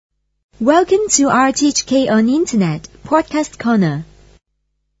Welcome to RTHK on Internet, Podcast Corner.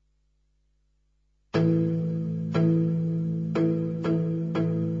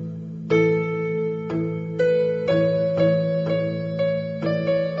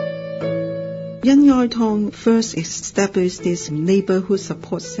 Yan Oi Tong first established this neighborhood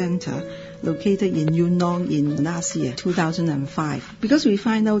support center located in Yuen Long in last year, 2005. Because we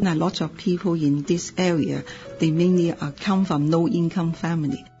find out that lots of people in this area, they mainly come from low-income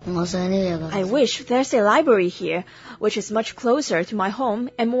family. I wish there's a library here, which is much closer to my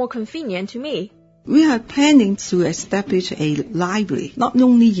home and more convenient to me. We are planning to establish a library, not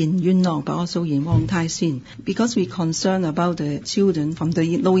only in Yuen Long, but also in Wong Tai Sin, because we're concerned about the children from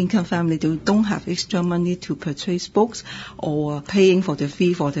the low-income family who don't have extra money to purchase books or paying for the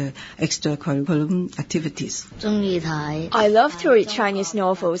fee for the extracurriculum activities. I love to read Chinese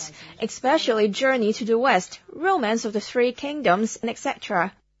novels, especially Journey to the West, Romance of the Three Kingdoms, and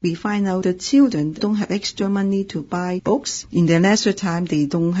etc. We find out that children don't have extra money to buy books. In their leisure time, they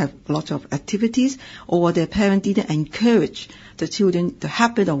don't have a lot of activities, or their parents didn't encourage the children the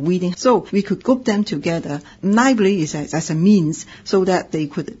habit of reading. So we could group them together. Library is as a means so that they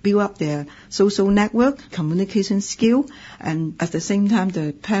could build up their social network, communication skill, and at the same time,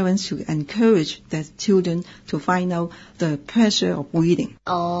 the parents should encourage their children to find out the pleasure of reading.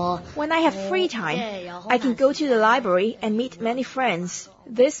 When I have free time, I can go to the library and meet many friends.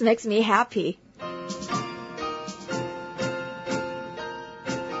 This makes me happy.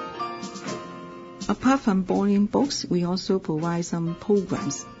 Apart from borrowing books, we also provide some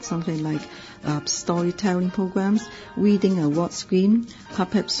programs, something like storytelling programs, reading award screen,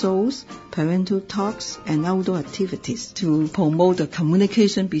 puppet shows, parental talks, and outdoor activities to promote the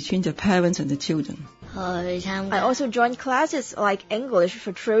communication between the parents and the children. I also joined classes like English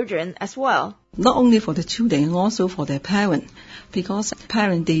for children as well. Not only for the children, also for their parents, because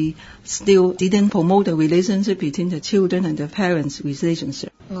parents, they still didn't promote the relationship between the children and the parents'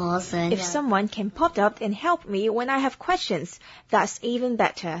 relationship. If someone can pop up and help me when I have questions, that's even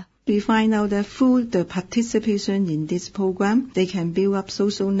better. We find out that through the participation in this program, they can build up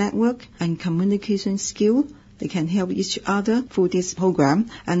social network and communication skill. They can help each other through this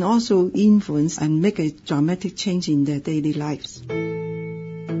program and also influence and make a dramatic change in their daily lives.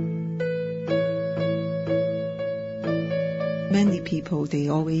 Many people, they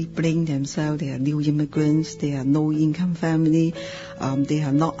always blame themselves. They are new immigrants, they are low-income family, they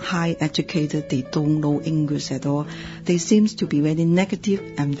are not high educated, they don't know English at all. They seem to be very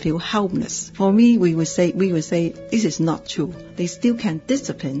negative and feel helpless. For me, we would say this is not true. They still can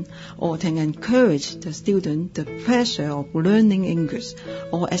discipline or can encourage the student the pleasure of learning English,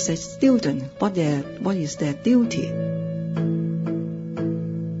 or as a student, what is their duty.